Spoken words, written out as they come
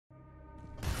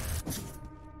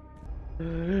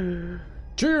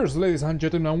Cheers, ladies and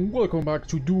gentlemen, welcome back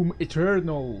to Doom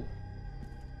Eternal.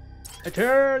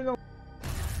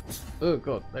 Oh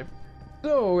god.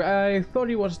 So, I thought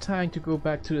it was time to go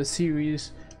back to the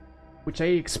series, which I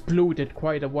exploded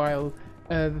quite a while.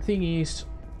 The thing is,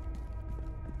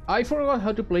 I forgot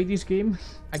how to play this game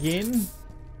again,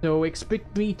 so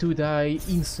expect me to die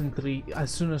instantly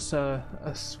as soon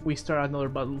as we start another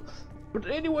battle. But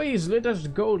anyways, let us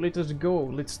go.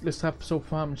 Let's have some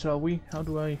fun, shall we? How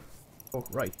do I... Oh,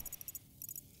 right.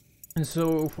 And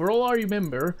so, for all I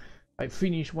remember, I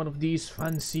finished one of these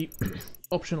fancy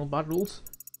optional battles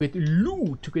with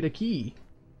loot to get a key.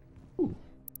 Ooh.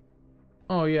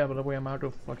 Oh yeah, by the way, I'm out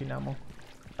of fucking ammo.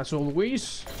 As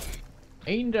always.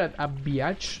 Ain't that a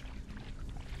biatch?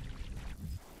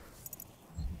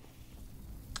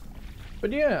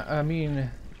 But yeah, I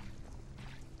mean,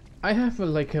 I have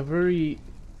like a very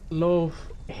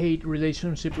love-hate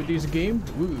relationship with this game.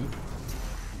 Ooh.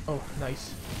 Oh,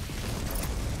 nice.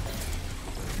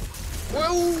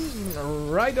 Well,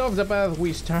 right off the bat,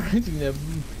 we start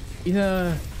in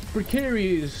a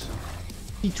precarious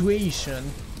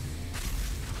situation.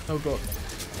 Oh god.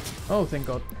 Oh, thank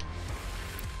god.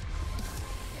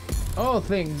 Oh,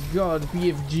 thank god.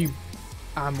 BFG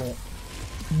ammo.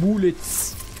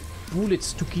 Bullets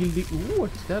to kill the... Ooh,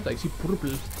 what's that? I see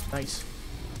purple. Nice.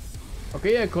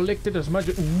 Okay, I collected as much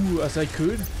as I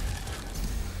could.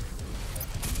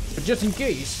 But just in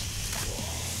case.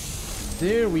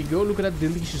 There we go. Look at that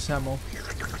delicious ammo.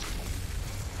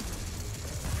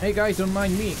 Hey guys, don't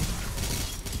mind me.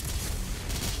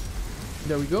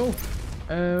 There we go.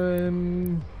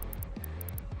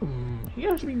 It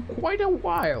has been quite a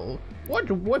while. What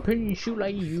weapon should I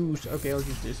use? Okay, I'll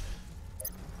use this.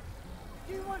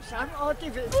 Do you want some? I'll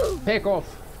give it. Heck off.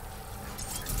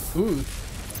 Ooh.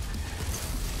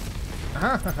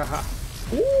 Ha ha ha ha.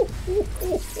 Ooh.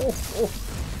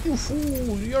 You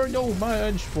fool, you're no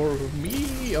match for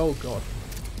me. Oh god.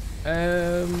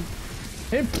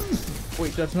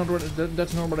 Wait, that's not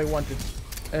what I wanted.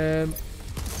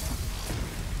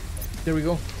 There we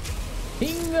go.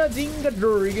 Dinga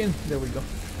there we go.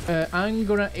 I'm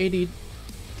gonna edit.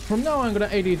 From now, I'm gonna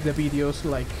edit the videos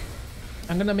like.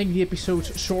 I'm gonna make the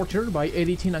episodes shorter by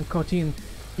editing and cutting,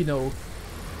 you know,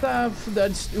 stuff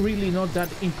that's really not that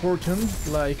important,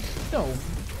 like, you know,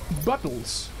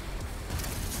 battles.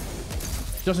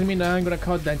 Doesn't mean that I'm gonna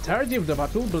cut the entirety of the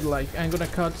battle, but like, I'm gonna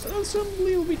cut some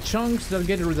little bit chunks that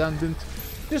get redundant,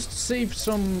 just to save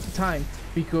some time,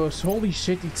 because holy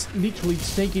shit, it's literally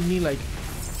taking me like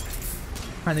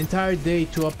an entire day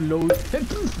to upload.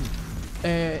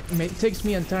 It takes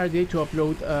me an entire day to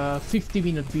upload a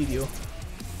 50-minute video.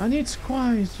 And it's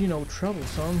quite, you know,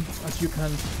 troublesome, as you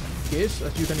can guess,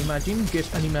 as you can imagine.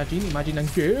 Guess and imagine, imagine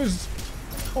and guess.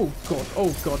 Oh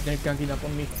god, they're ganging up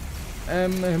on me.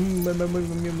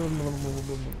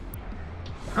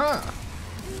 Ha!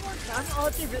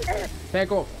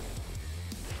 Back off.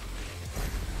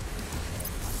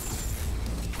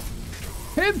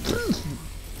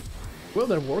 Well,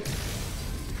 that worked.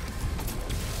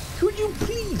 Could you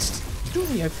please do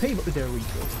me a favor? There we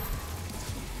go.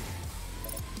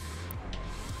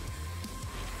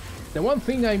 The one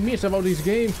thing I miss about this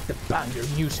game, the banger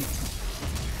music.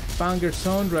 Banger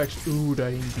soundtracks. Ooh,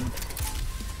 that ain't good.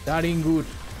 That ain't good.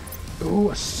 Ooh,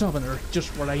 a summoner.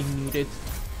 Just what I needed.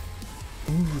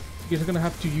 Ooh, guess I'm gonna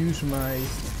have to use my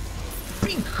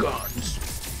big guns.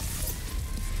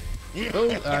 Oh,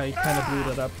 I kind of blew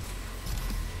that up.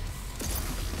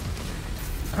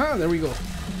 Ah, there we go.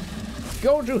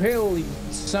 Go to hell, you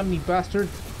sammy bastard.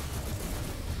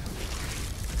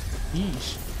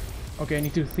 Yeesh. Okay, I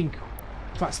need to think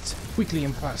fast, quickly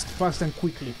and fast, fast and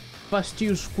quickly. Fast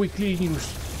use, quickly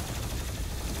use.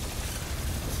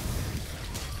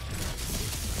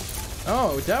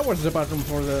 Oh, that was the button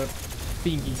for the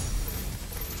thingy.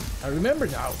 I remember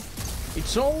now.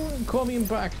 It's all coming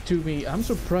back to me. I'm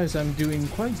surprised I'm doing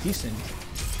quite decent.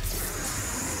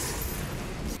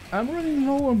 I'm running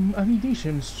low on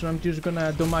ammunition, so I'm just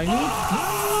gonna... Don't mind me.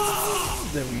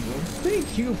 There we go.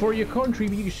 Thank you for your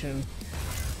contribution.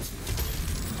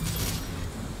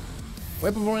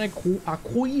 Weapon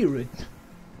acquired.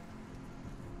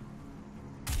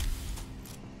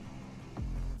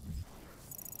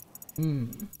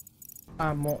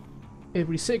 Ammo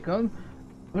every second.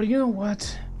 But you know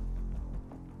what?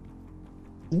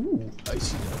 Ooh, I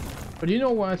see that. But you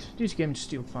know what? This game is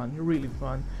still fun. Really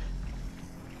fun.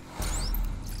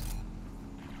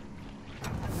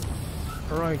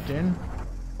 Alright then.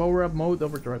 Power up mode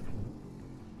overdrive.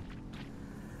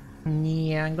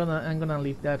 Yeah, I'm gonna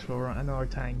leave that for another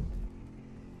time.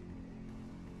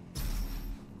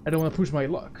 I don't want to push my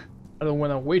luck. I don't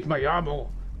wanna wait my ammo.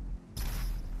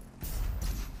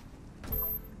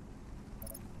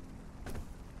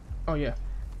 Oh yeah.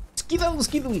 Skiddle,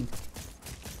 skiddle.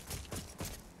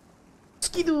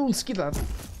 Skiddle, skiddle.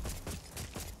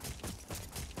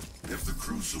 If the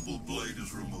crucible blade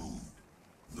is removed,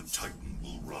 the Titan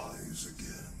will rise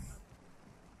again.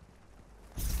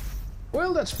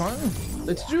 Well, that's fine.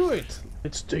 Let's do it.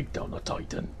 Let's take down the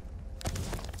Titan.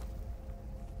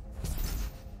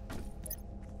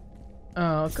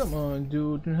 Come on,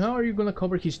 dude. How are you gonna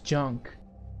cover his junk?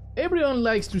 Everyone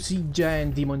likes to see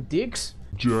giant demon dicks.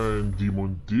 Giant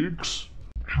demon dicks?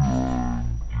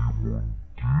 I'm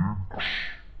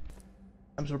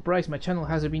surprised my channel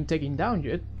hasn't been taken down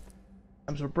yet.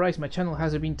 I'm surprised my channel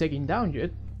hasn't been taken down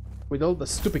yet. With all the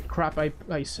stupid crap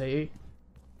I say.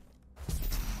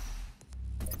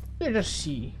 Let us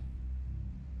see.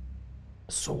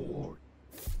 A sword.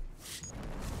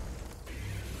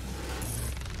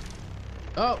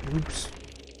 Oh, oops.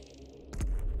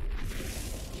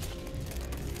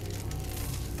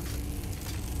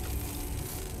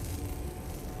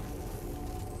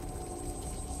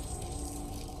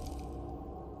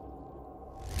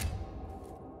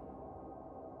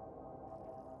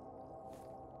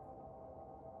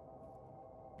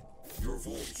 Your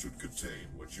vault should contain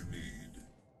what you need.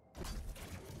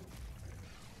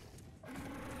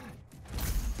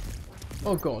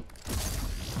 Oh god.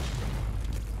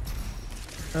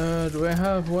 Do I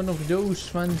have one of those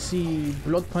fancy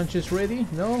blood punches ready?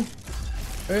 No?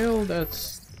 Well,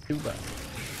 that's too bad.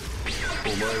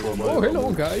 Oh,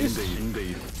 hello guys!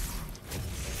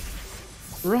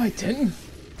 Right then.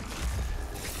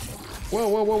 Whoa,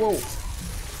 whoa, whoa, whoa.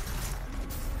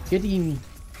 Getting...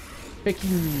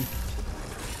 Picking...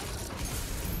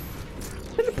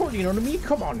 Teleporting on me?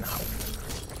 Come on now.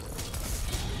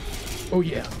 Oh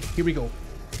yeah, here we go.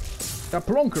 The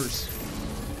plonkers.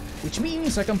 Which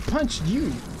means I can punch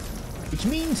you. Which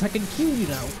means I can kill you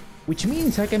now. Which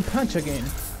means I can punch again.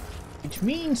 Which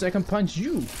means I can punch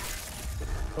you.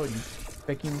 Oh, you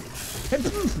fucking...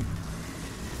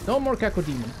 No more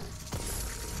Cacodemon.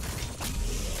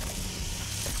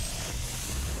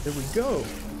 There we go.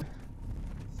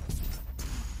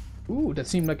 Ooh, that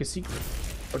seemed like a secret.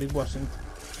 But it wasn't.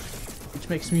 Which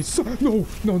makes me so... No!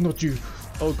 No, not you!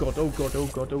 Oh god, oh god, oh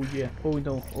god, oh yeah. Oh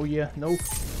no, oh yeah, no.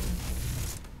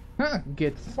 Ha!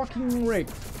 Get fucking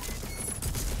wrecked.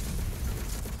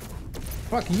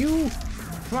 Fuck you!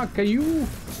 Fuck you!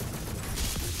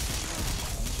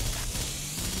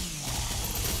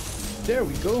 There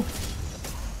we go.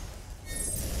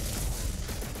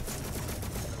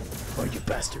 Oh, you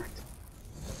bastard.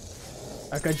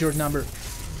 I got your number.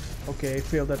 Okay, I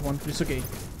failed that one. It's okay.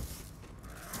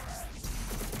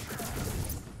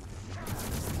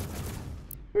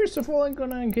 First of all, I'm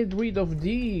gonna get rid of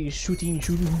these shooting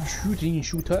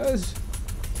shooters.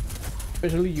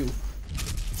 Especially you.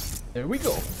 There we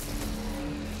go.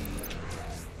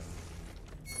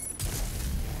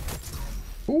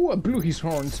 Ooh, I blew his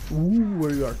horns. Ooh,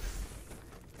 where you are.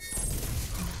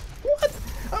 What?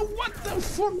 What the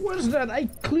fuck was that? I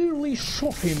clearly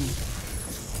shot him.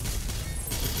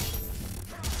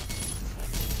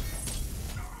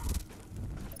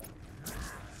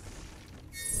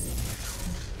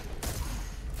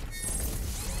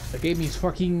 The game is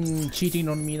fucking cheating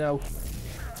on me now.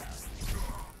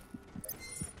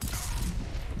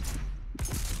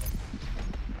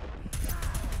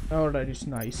 Oh, that is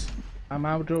nice. I'm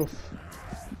out of...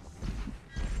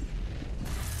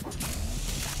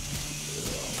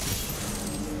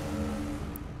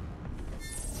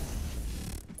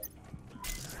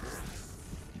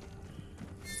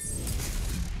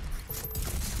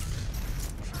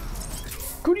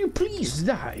 Could you please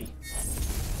die?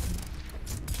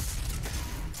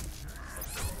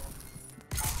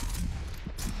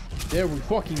 There we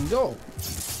fucking go.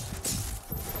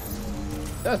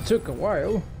 That took a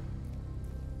while.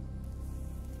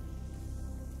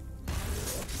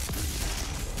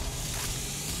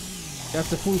 That's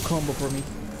the full combo for me.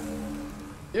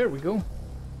 There we go.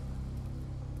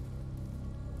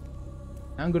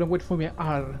 I'm gonna wait for my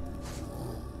R.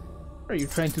 What are you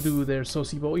trying to do there,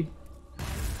 saucy boy?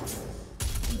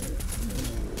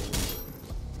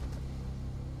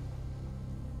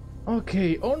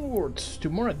 Okay, onwards to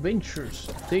more adventures.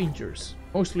 Dangers.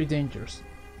 Mostly dangers.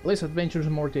 Less adventures,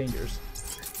 more dangers.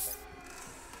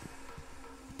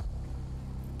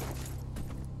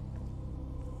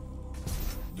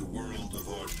 The world of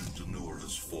Argentanur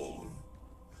has fallen.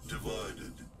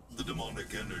 Divided, the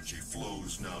demonic energy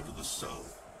flows now to the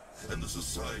south, and the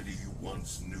society you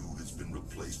once knew has been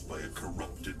replaced by a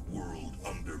corrupted world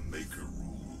under Maker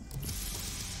rule.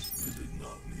 It did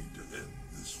not need to end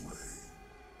this way.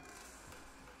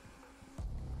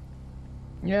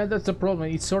 Yeah, that's the problem.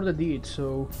 It sort of did,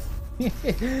 so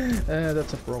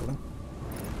that's a problem.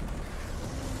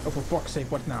 Oh, for fuck's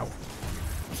sake! What now?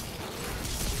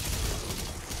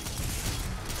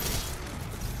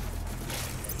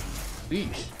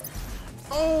 Eesh.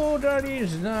 Oh, that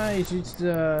is nice. It's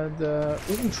the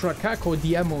Ultra Kako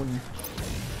Diamond.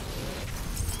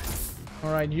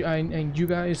 All right, and you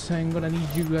guys, I'm gonna need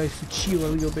you guys to chill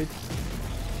a little bit.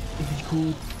 If you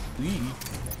could, please.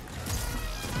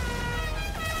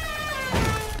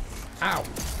 Ow!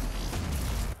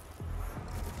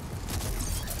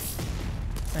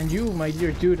 And you, my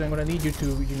dear dude, I'm gonna need you to,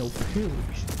 you know,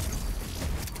 push.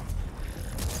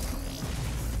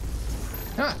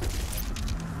 Ah!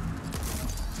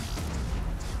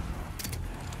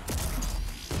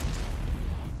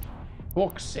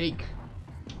 Fuck's sake.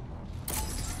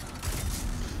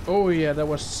 Oh yeah, that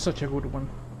was such a good one.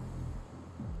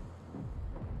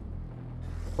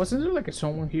 Wasn't there like a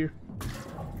someone here?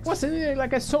 Wasn't there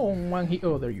like a someone here?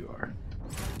 Oh, there you are.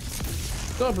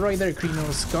 Stop right there,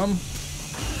 criminal scum.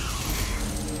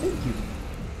 Thank you.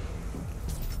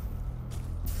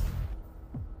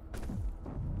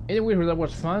 Anyway, that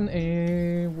was fun.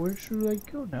 And where should I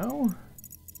go now?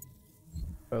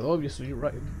 Well, obviously,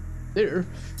 right there.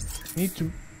 Need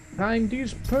to time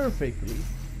this perfectly.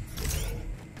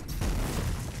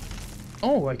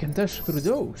 Oh, I can dash through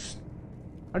those.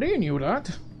 I didn't know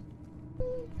that.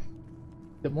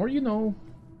 The more you know.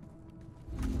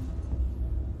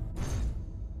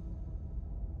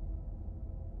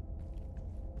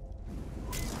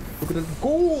 Look at that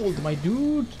gold, my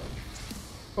dude.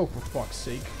 Oh, for fuck's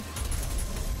sake.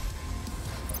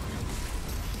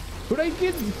 Could I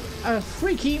get a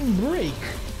freaking break?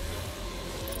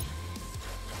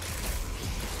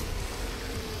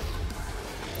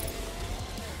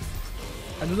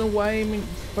 I don't know why I'm in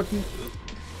fucking...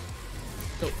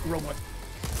 Oh, wrong one.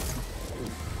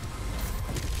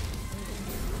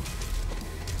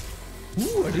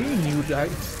 Ooh, I didn't knew that.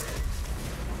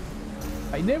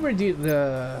 I never did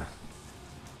the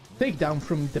takedown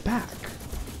from the back.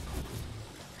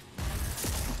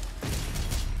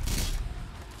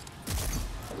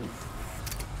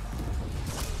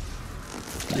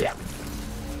 Yeah.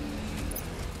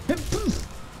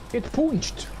 Get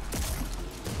punched.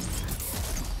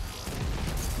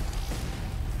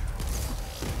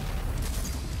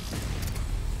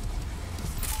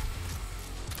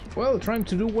 Well, trying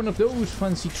to do one of those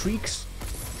fancy tricks.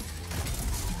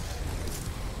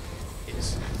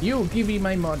 Yes, you give me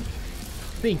my money.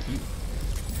 Thank you.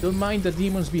 Don't mind the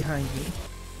demons behind me.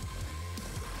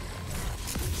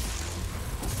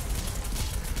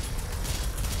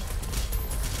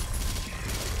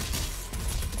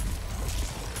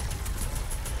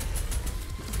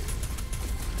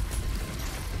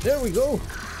 There we go.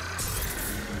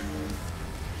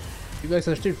 You guys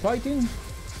are still fighting?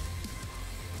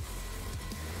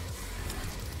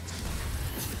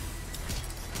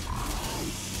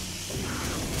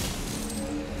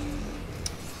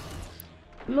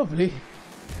 Lovely.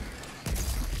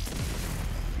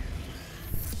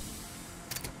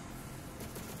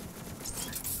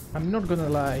 I'm not gonna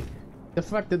lie. The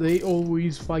fact that they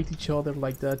always fight each other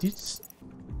like that, it's...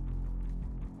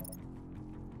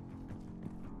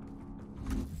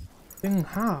 Then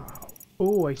how?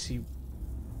 Oh, I see.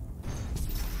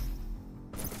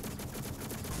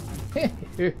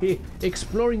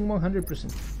 Exploring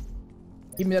 100%.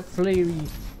 Give me that flary.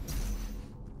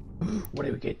 What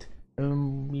do we get?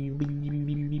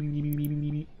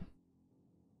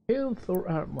 Health or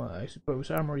armor? I suppose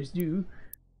armor is due.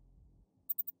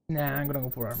 Nah, I'm gonna go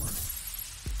for armor.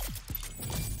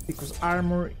 Because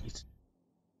armor is...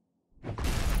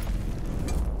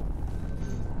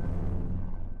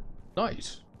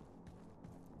 Nice.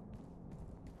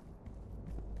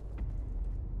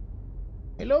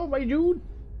 Hello, my dude.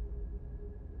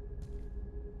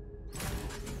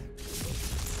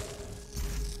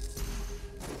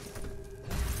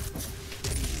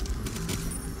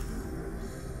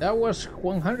 That was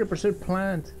 100%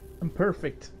 planned and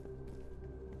perfect.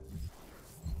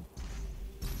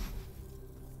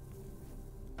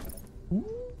 Ooh,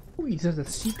 is that a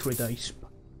secret ice?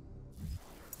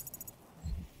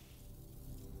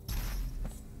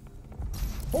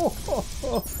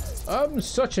 Oh, I'm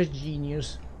such a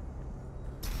genius.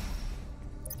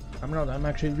 I'm not, I'm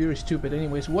actually very stupid.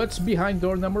 Anyways, what's behind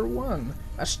door number 1?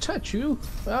 A statue?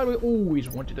 I always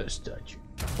wanted a statue.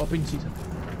 Open season.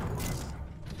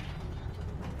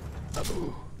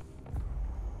 Oh.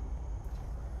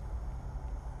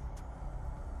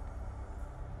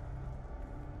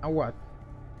 Now what?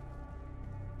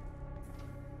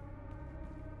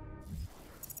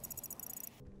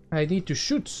 I need to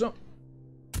shoot some...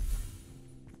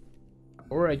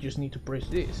 Or I just need to press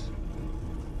this.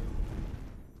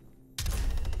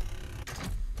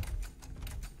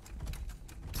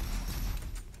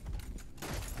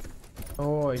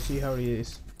 Oh, I see how it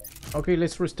is. Okay,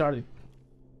 let's restart it.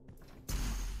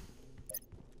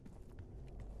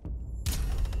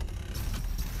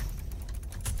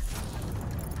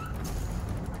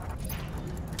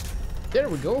 There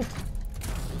we go.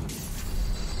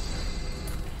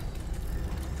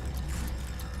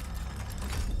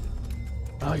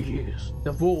 Ah yes,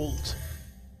 the vault.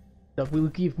 That will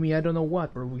give me, I don't know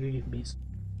what, but will give me.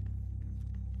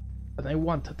 But I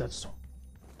wanted that song.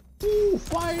 Ooh,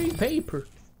 fiery paper.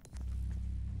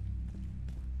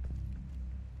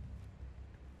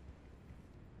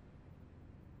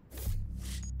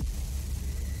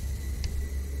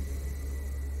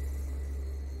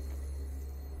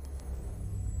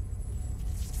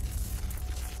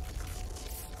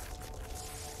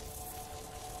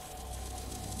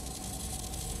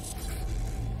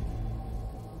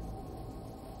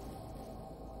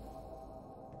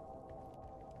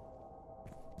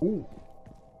 Ooh.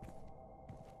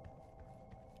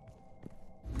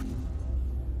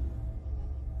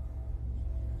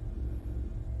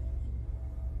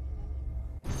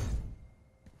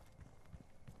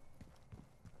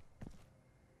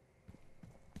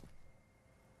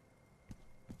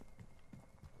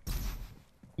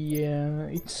 Yeah,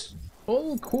 it's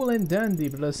all cool and dandy,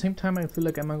 but at the same time I feel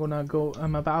like I'm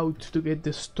about to get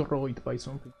destroyed by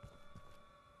something.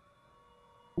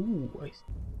 Ooh, I see.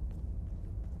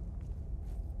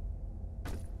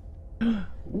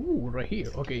 Ooh, right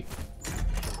here, okay.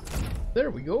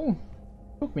 There we go.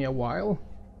 Took me a while.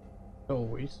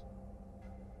 Always.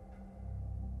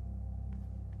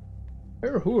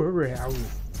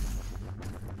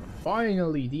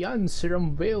 Finally, the answer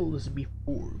unveils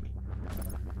before me.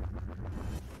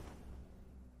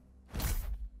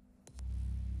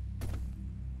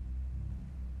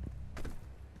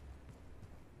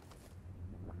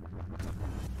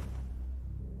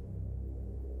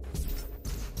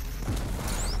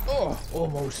 Oh,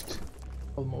 almost.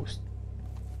 Almost.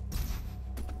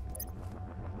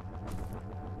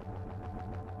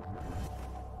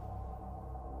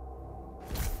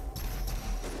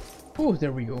 Oh,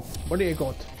 there we go. What do I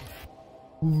got?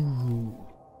 Ooh.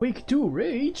 Wake 2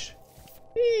 Rage?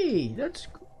 Hey, that's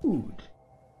good.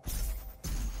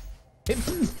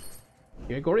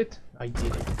 Hey, I got it. I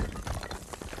did it.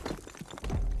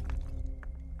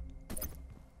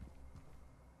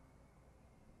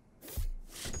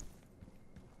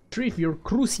 Retrieve your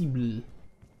crucible.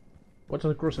 What's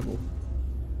a crucible?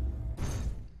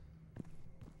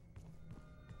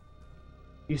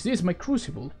 Is this my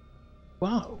crucible?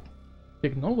 Wow.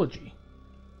 Technology.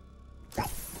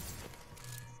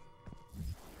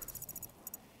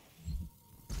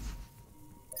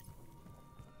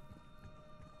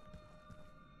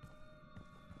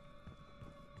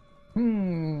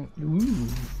 Ooh.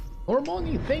 More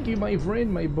money. Thank you, my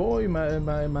friend, my boy, my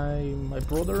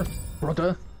brother.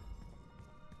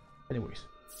 Anyways,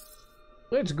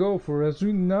 let's go for a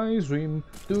nice swim.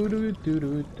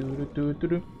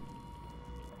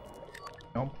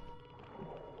 No.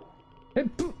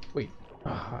 Wait.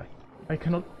 I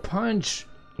cannot punch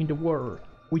in the water,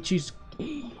 which is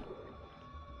gay.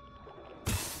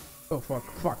 Oh fuck.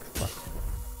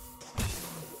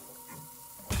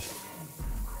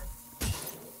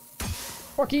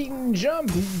 Fucking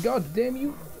jump, god damn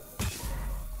you.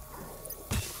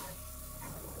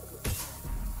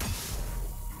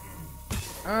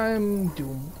 I'm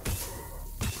doomed.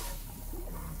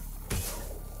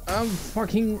 I'm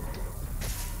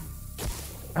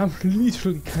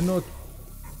literally cannot.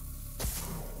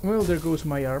 Well, there goes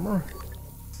my armor.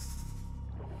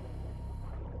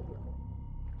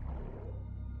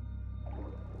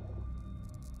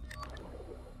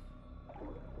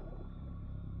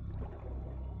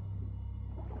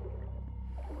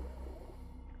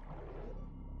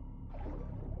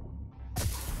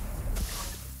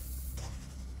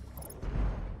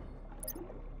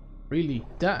 Really?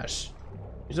 Dash?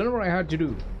 Is that what I had to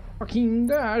do? Fucking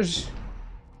dash!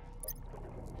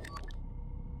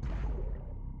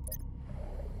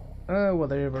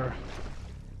 Whatever.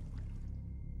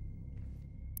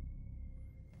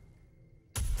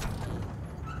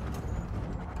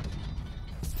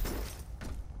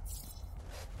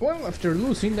 Well, after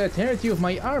losing the entirety of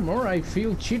my armor, I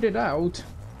feel cheated out.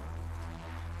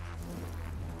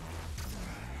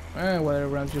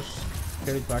 Whatever, I'll just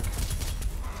get it back.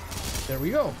 There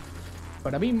we go.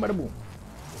 Bada bing, bada boom.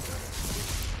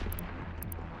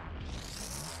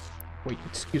 Wait,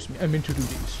 excuse me, I meant to do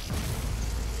this.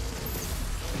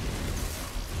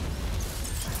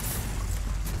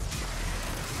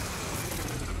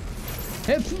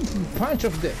 Punch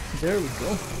of death. There we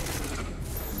go.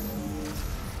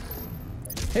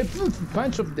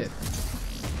 Punch of death.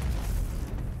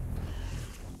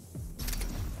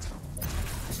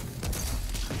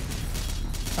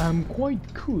 I'm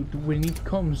quite good when it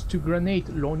comes to grenade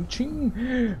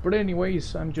launching, but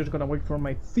anyways, I'm just gonna wait for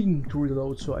my thing to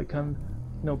reload so I can,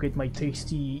 you know, get my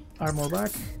tasty armor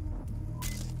back.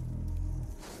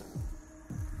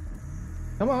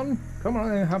 Come on,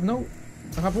 I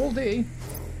have all day.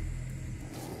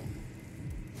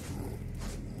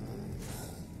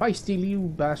 Feisty little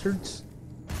bastards.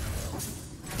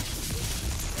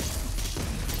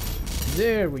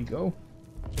 There we go.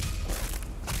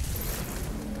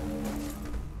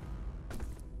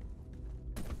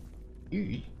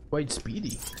 Ew, quite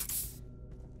speedy.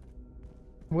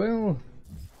 Well,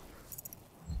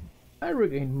 I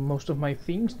regained most of my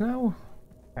things now.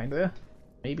 Kinda,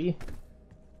 maybe.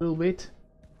 A little bit.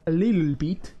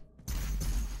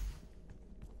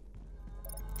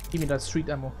 Give me that sweet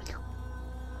ammo.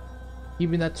 Give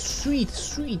me that sweet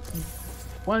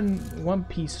one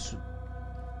piece.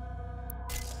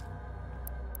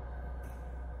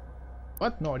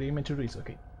 What? No, I didn't mean to do this.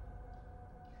 Okay.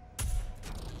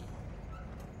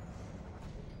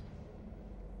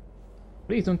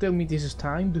 Please don't tell me this is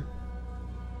timed.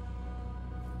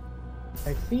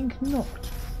 I think not.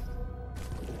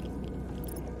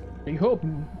 I hope.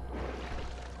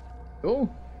 Oh.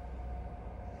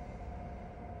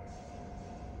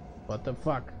 What the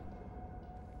fuck?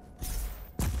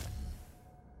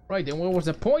 Right then, what was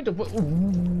the point of?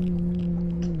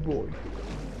 Ooh, boy.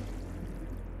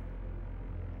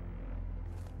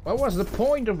 What was the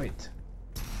point of it?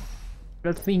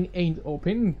 That thing ain't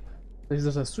open. There's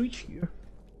just a switch here.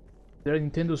 Is there a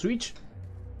Nintendo Switch?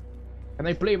 Can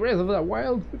I play Breath of the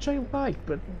Wild? Which I like,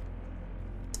 but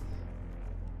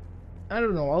I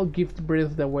don't know. I'll give Breath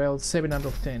of the Wild 7 out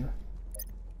of 10.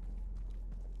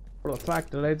 For the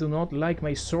fact that I do not like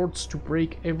my swords to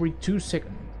break every 2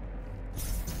 seconds.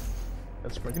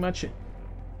 That's pretty much it.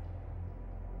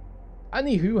 And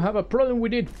if you have a problem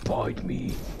with it, fight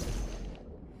me.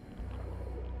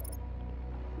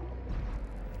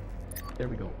 There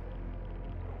we go.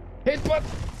 Headbutt!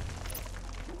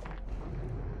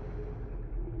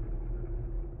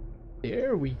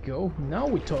 There we go. Now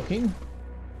we're talking.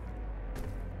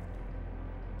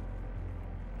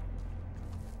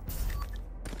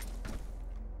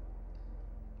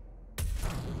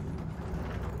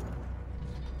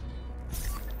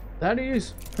 That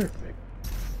is perfect.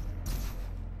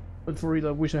 But for real,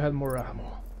 I wish I had more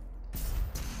ammo.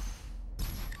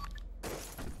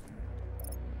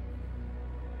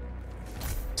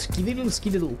 Skididdle,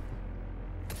 skididdle.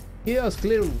 Yeah,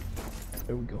 skididdle.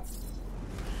 There we go.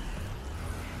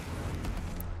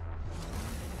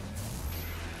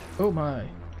 Oh my.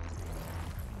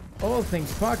 Oh, thank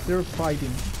fuck they're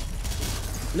fighting.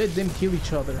 Let them kill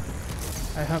each other.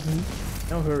 I have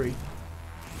no hurry.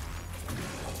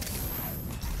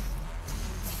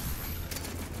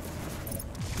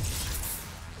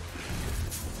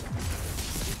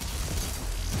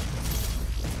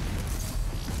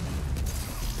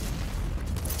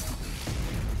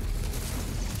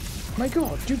 My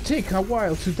god, you take a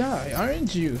while to die,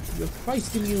 aren't you? You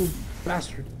feisty little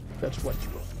bastard. That's what you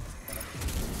are.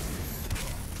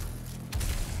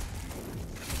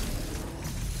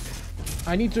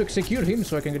 I need to execute him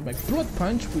so I can get my blood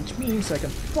punch, which means I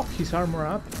can fuck his armor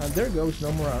up, and there goes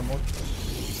no more armor.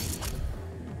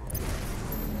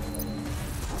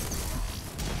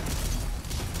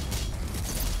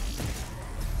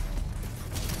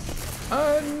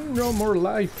 And no more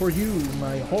life for you,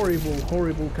 my horrible,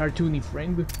 horrible cartoony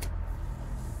friend.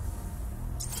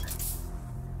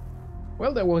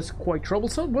 Well, that was quite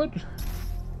troublesome, but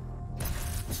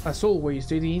as always,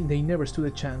 they never stood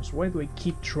a chance. Why do I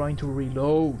keep trying to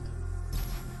reload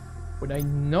when I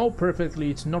know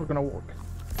perfectly it's not gonna work?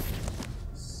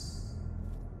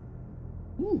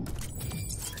 Ooh.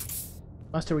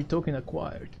 Mastery token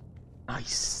acquired.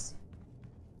 Nice.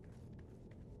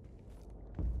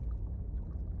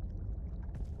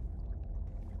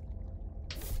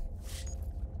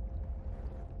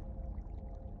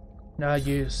 Now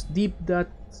just dip that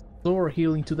sword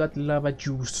heal into that lava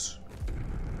juice.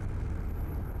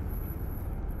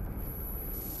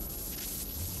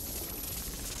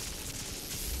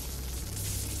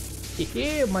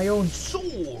 Yeah, my own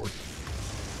sword.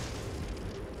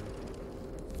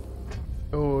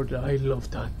 Oh, I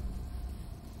love that.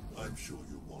 I'm sure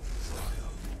you'll want to try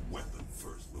out your weapon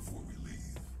first before we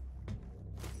leave.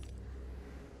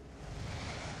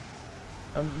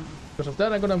 Because of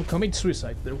that, I'm gonna commit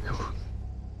suicide. There we go.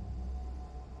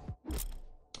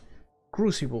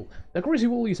 Crucible. The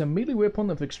Crucible is a melee weapon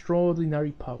of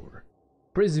extraordinary power.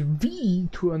 Press V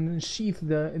to unsheath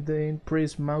then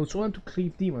press mouse 1 to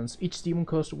cleave demons. Each demon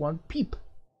costs 1 pip.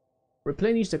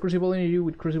 Replenish the Crucible energy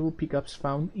with Crucible pickups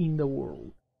found in the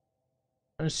world.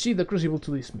 Unsheath the Crucible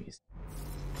to dismiss.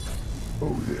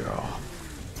 Oh yeah.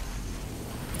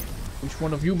 Which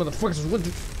one of you motherfuckers want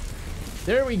to...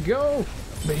 There we go!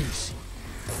 Amazing.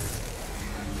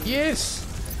 Yes!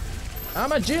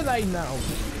 I'm a Jedi now!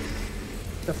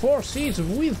 The Force is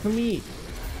with me!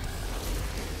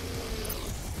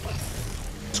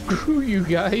 Screw you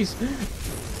guys!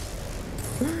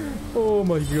 Oh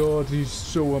my god, he's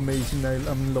so amazing,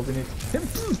 I'm loving it.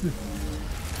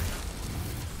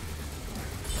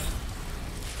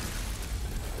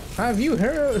 Have you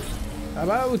heard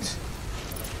about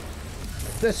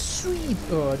the sweet...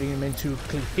 Oh, I didn't mean to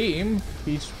click him.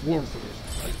 He's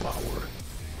worthless. My power.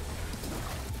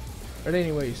 But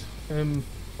anyways,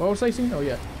 what was I saying? Oh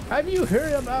yeah. Have you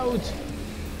heard about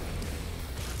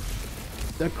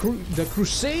the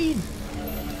crusade?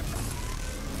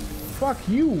 Fuck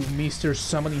you, Mr.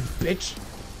 Summoning Bitch.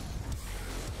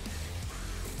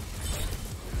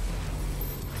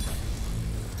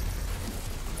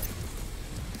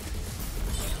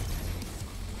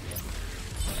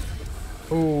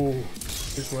 Oh,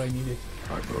 that's what I needed.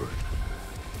 I've heard.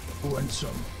 Who wants some?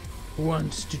 Who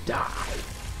wants to die?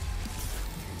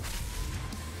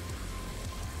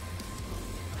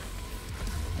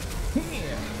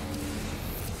 Yeah.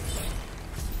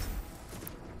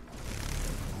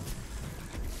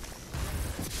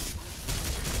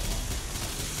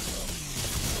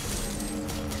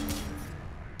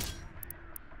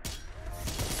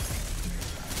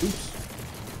 Oops.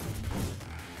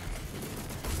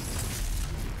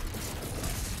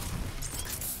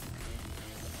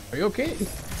 Are you okay?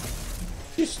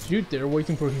 Just stood there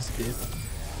waiting for his death.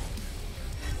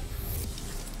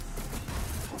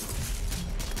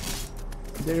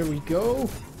 There we go.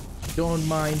 Don't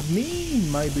mind me,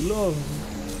 my beloved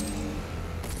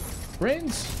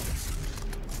friends.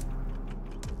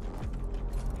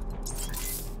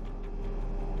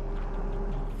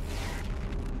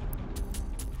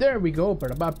 There we go,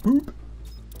 boop.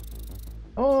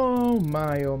 Oh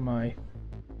my, oh my.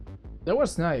 That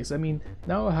was nice. I mean,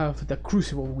 now I have the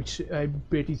Crucible, which I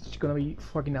bet is gonna be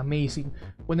fucking amazing.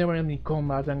 Whenever I'm in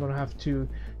combat, I'm gonna have to...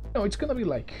 No, it's gonna be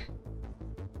like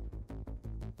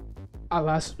a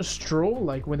last straw.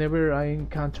 Like, whenever I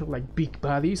encounter like big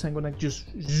baddies, I'm gonna just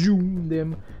zoom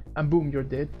them and boom, you're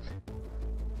dead.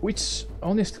 Which,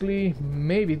 honestly,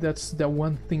 maybe that's the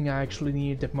one thing I actually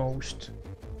need the most.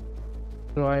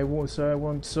 So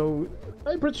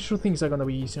I'm pretty sure things are gonna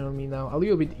be easier on me now. A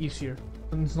little bit easier.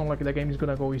 And it's not like the game is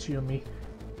gonna go easy on me.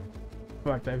 In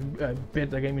fact, I bet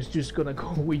the game is just gonna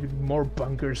go with more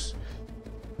bunkers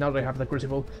now that I have the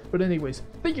Crucible. But anyways,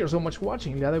 thank you so much for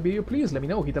watching. If you had a video, please let me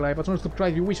know. Hit the like button,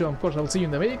 subscribe if you wish, and of course I'll see you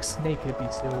in the next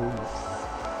episode.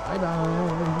 Bye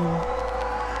bye.